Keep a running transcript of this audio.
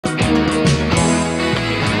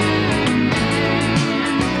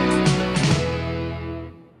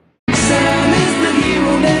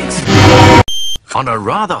On a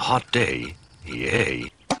rather hot day,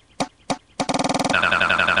 yay.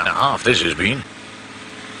 Half this has been.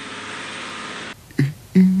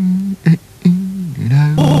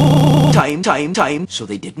 Time, so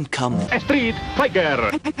they didn't come. Street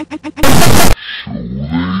Fighter!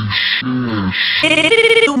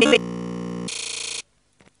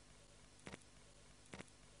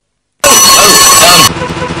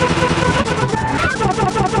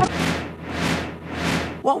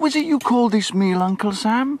 What was it you called this meal, Uncle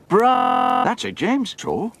Sam? Bruh. That's it, James.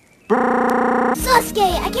 So? Bruh.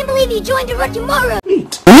 Sasuke, I can't believe you joined Orochimaru!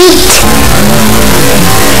 Eat.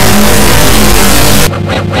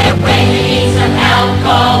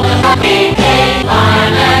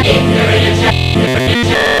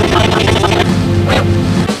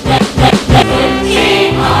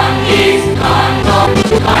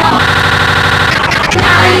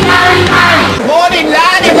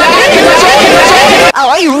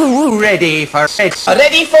 Are you ready for sex?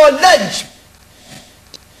 Ready for lunch!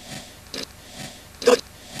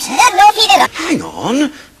 Hang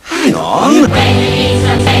on.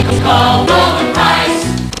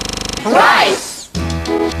 Rice!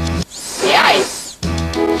 Rice!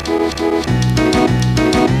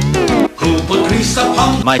 Who put grease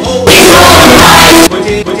upon My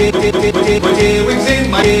wings in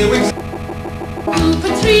my wings? Who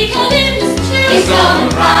put treacle in the street?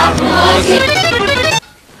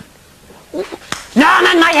 None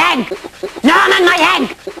in my head!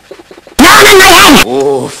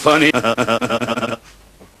 Oh, funny.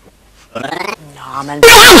 Norman.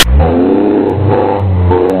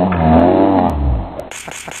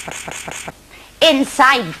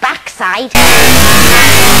 Inside, backside.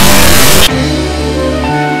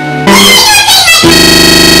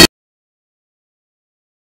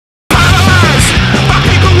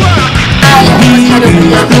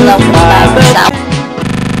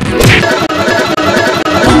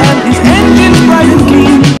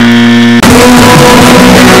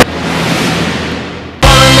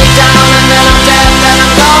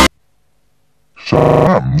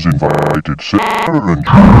 Sam's invited Sarah and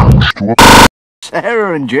James to a...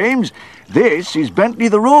 Sarah and James, this is Bentley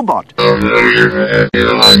the robot.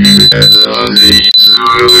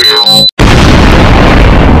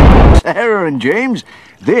 Sarah and James,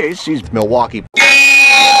 this is Milwaukee.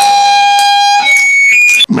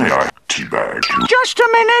 May I teabag you? Just a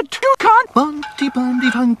minute. You can't. Bunty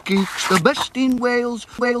funky, the best in Wales.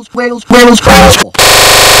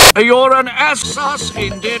 You're an ass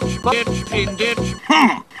in ditch.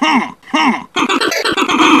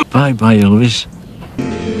 Bye, Elvis.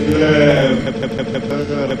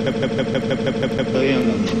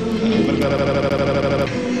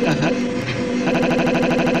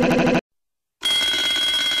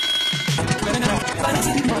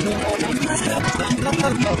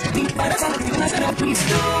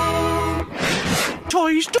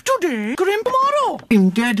 Toys today, grim tomorrow. I'm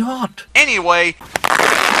dead hot. Anyway.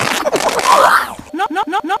 No.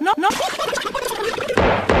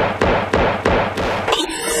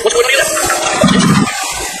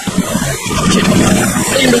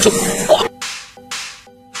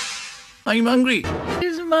 I'm hungry.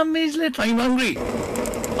 His mummy's little. I'm hungry.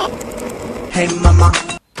 Hey, Mama.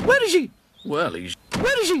 Where is he? Well,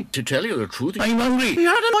 Where is he? to tell you the truth, I'm hungry. He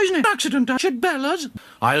had a poisoning accident at Bella's.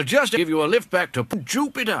 I'll just give you a lift back to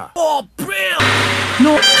Jupiter. Oh, Brill!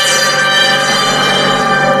 No.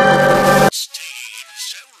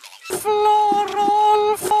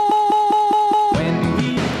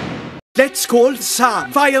 Let's call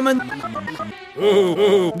Sam. Fireman.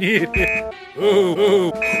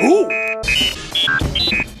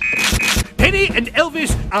 Penny and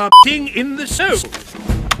Elvis are sing in the soup.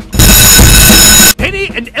 Penny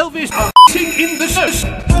and Elvis are sing in the soup.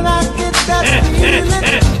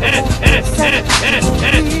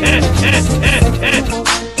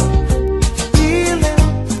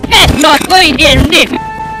 Not going in.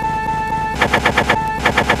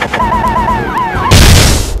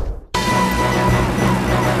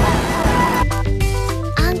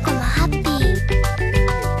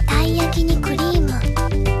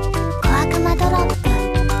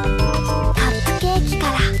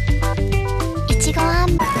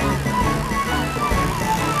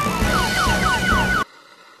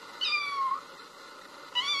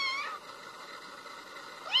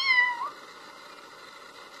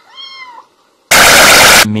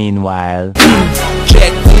 Meanwhile.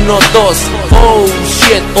 Check 1, 2, oh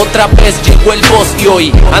shit, otra vez llegó el boss y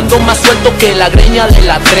hoy ando más suelto que la greña de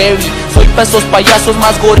la Trevi. Soy pa' esos payasos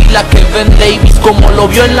más gorila que Ben Davis, como lo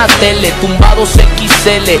vio en la tele, tumbados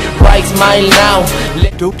XL, right smile now.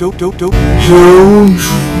 Don't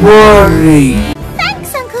worry.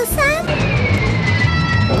 Thanks, Uncle Sam.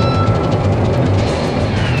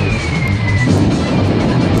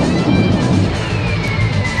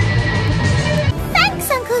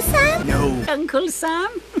 Uncle Sam.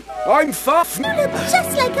 I'm far. Just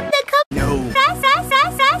like a pickup. No.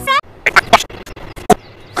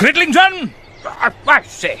 Cridlington! I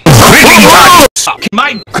say. Cridlington! Suck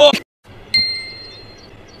my cock!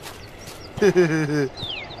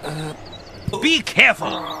 Be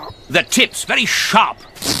careful. The tip's very sharp.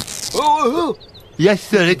 Yes,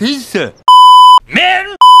 sir, it is, sir.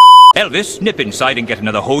 Men! Elvis, nip inside and get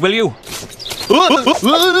another hole, will you?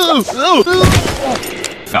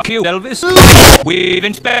 Fuck you, Elvis. We've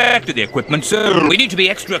inspected the equipment, sir. We need to be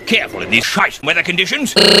extra careful in these shite weather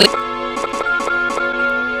conditions.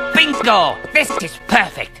 Bingo! This is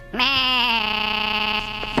perfect.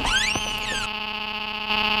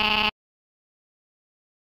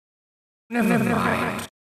 Never mind.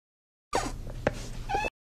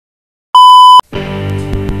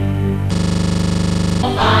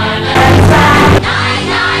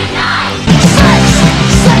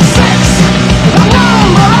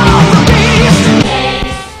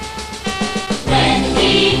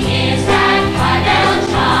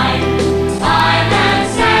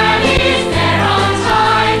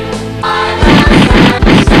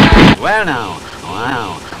 Well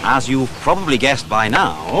now, as you've probably guessed by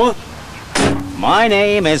now, my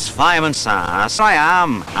name is Fireman Sass. I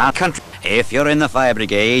am a country. If you're in the fire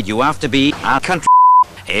brigade, you have to be a country.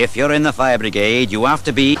 If you're in the fire brigade, you have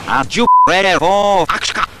to be a rare for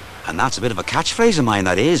action. And that's a bit of a catchphrase of mine,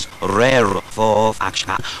 that is. Rare for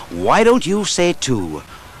action. Why don't you say it too?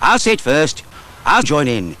 I'll say it first. I'll join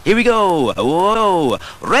in. Here we go. Whoa.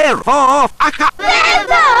 Rare for action.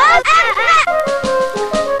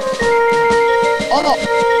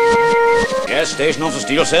 Yes, Station Officer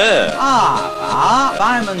Steele, sir.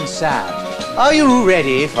 Fireman Sam. Are you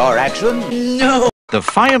ready for action? No. The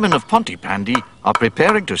firemen of Pontypandy are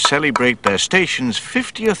preparing to celebrate their station's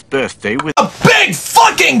 50th birthday with A big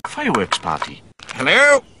fucking fireworks party.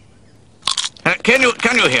 Hello? Can you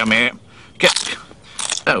hear me?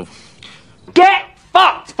 Oh. Get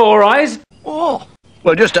fucked, Four Eyes! Oh.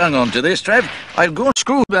 Well, just hang on to this, Trev. I'll go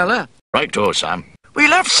screw Bella. Right-o, Sam.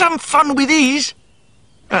 We'll have some fun with these.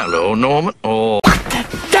 Hello, Norman. Oh. What the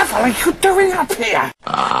devil are you doing up here?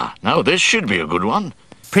 Now this should be a good one.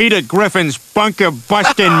 Peter Griffin's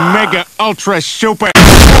bunker-busting mega-ultra super... I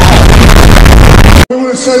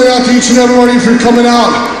want to send it out to each and every one of you for coming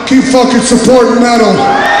out. Keep fucking supporting metal.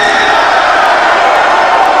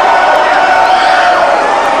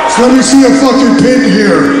 So let me see a fucking pin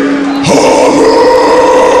here. Hammer!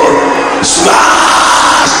 Smash!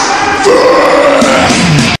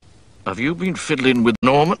 Have you been fiddling with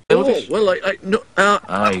Norman? Oh, well, I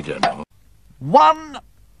don't know. 1,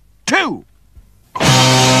 2.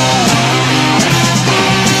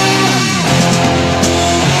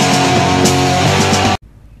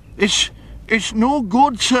 It's no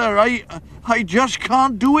good, sir. I just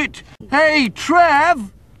can't do it. Hey,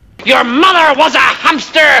 Trev! Your mother was a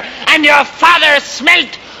hamster and your father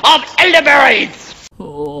smelt of elderberries!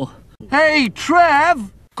 Oh. Hey,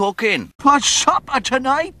 Trev! Cooking. For supper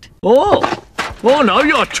tonight? Oh. Oh, now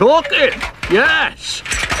you're talking. Yes.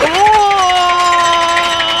 Oh!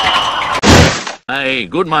 Hey,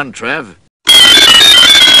 good man, Trev.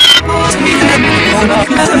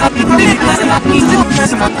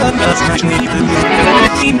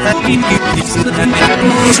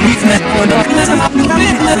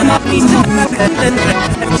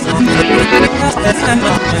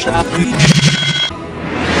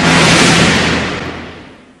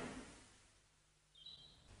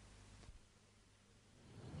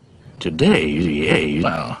 Today,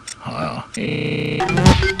 well,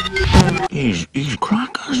 he's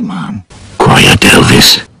crackers, man. Quiet,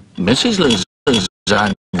 Elvis. Mrs.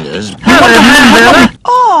 Lasagna's...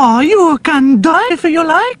 Oh, you can die if you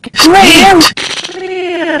like. Great!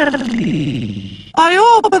 I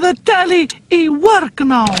hope the telly work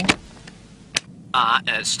now.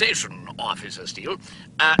 Station Officer Steele,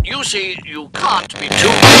 you see, you can't be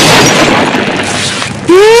too...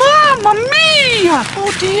 Mamma mia!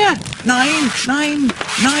 Oh dear. 9.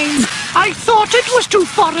 I thought it was too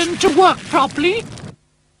foreign to work properly.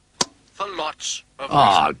 For lots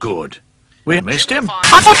of good. We missed him.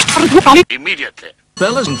 Immediately.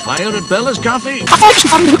 Bella's on fire at Bella's Cafe.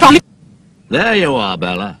 There you are,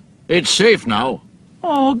 Bella. It's safe now.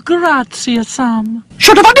 Oh, grazie, Sam.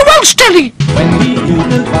 Should have had the Welsh telly! When we do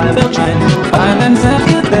the fire chime, firemen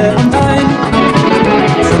get there on time.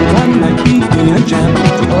 Sometime might be in a jam.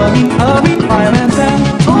 Hurry, fireman Sam.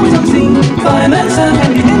 Always on scene, fireman Sam.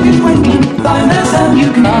 And you can get wanky, fireman Sam,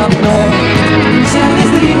 you cannot ignore. Sam is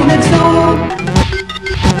the hero next door.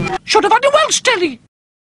 Should have had the Welsh telly!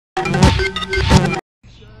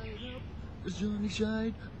 Sunny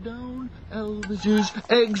side down, Elvis's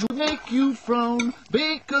eggs will make you frown.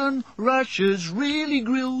 Bacon rashers really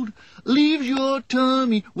grilled leaves your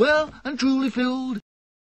tummy well and truly filled.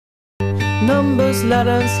 Numbers,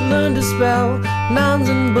 letters, learn to spell, nouns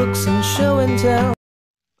and books and show and tell.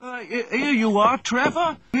 Here you are,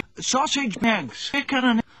 Trevor. Sausage and eggs. Bacon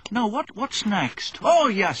and... No, what's next? Oh,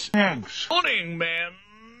 yes, eggs. Morning, men.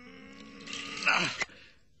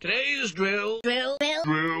 Today's drill. Drill.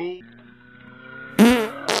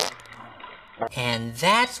 And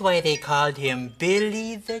that's why they called him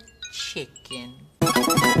Billy the Chicken.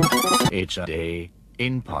 It's a day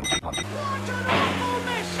in Ponty. Come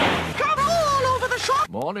all over the shop.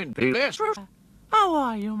 Morning, Billy. How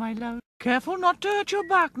are you, my love? Careful not to hurt your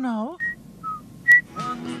back now.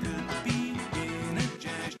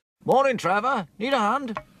 Morning, Trevor. Need a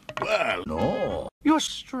hand? Well, no. You're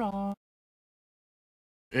strong.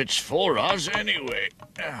 It's for us anyway.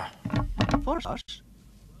 For us?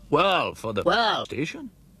 Well, for the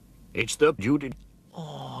station. It's the duty.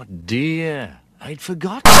 Oh, dear. I'd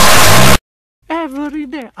forgotten. Every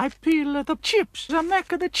day I peel the chips, the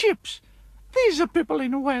neck of the chips. These are people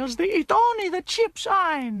in Wales, they eat only the chips.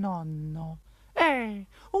 No. Hey,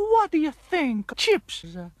 what do you think? Chips.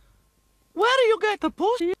 Where do you get the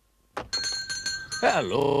pussy?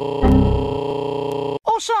 Hello.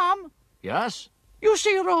 Oh, Sam. Yes? You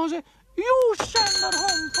see, Rosie, you send her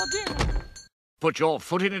home for dinner. Put your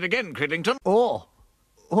foot in it again, Cridlington. Oh,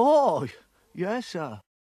 yes, sir.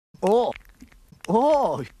 Oh.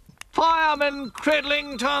 Fireman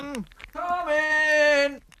Cridlington, come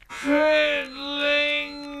in.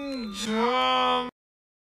 Cridlington.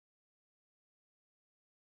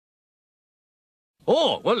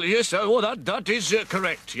 Oh, well, yes, sir. Oh, that is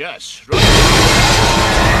correct, yes. Right.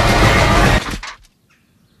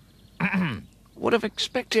 Would have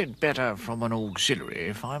expected better from an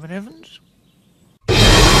auxiliary, Fireman Evans.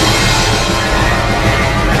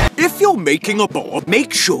 If you're making a bob,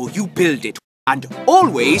 make sure you build it. And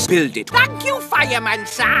always build it. Thank you, Fireman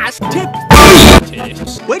Sass. Tip.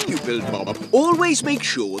 When you build bob, always make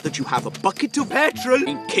sure that you have a bucket of petrol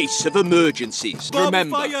in case of emergencies. Bob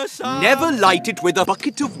Remember, fire, sir. never light it with a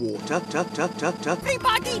bucket of water.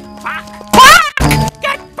 Everybody, back!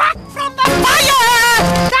 Get back from the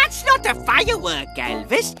fire! That's not a firework,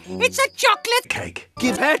 Elvis. It's a chocolate Cake.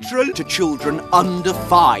 Give petrol to children under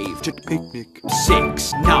 5 to picnic.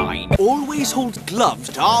 6, 9. Always hold gloves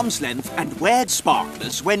at arm's length and wear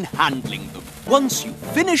sparklers when handling them. Once you've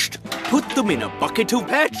finished, put them in a bucket of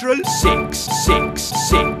petrol. 6.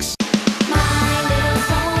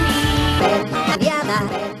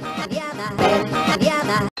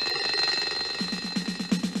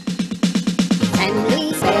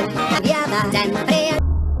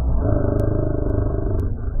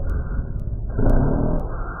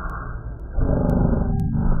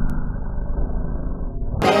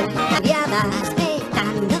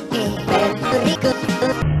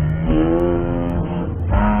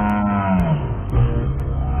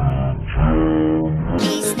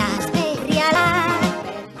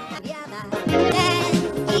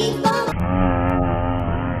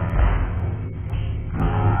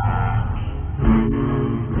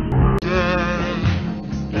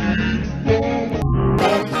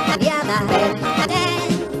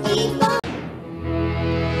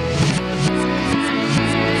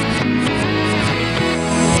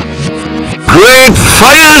 Great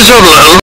fires of love.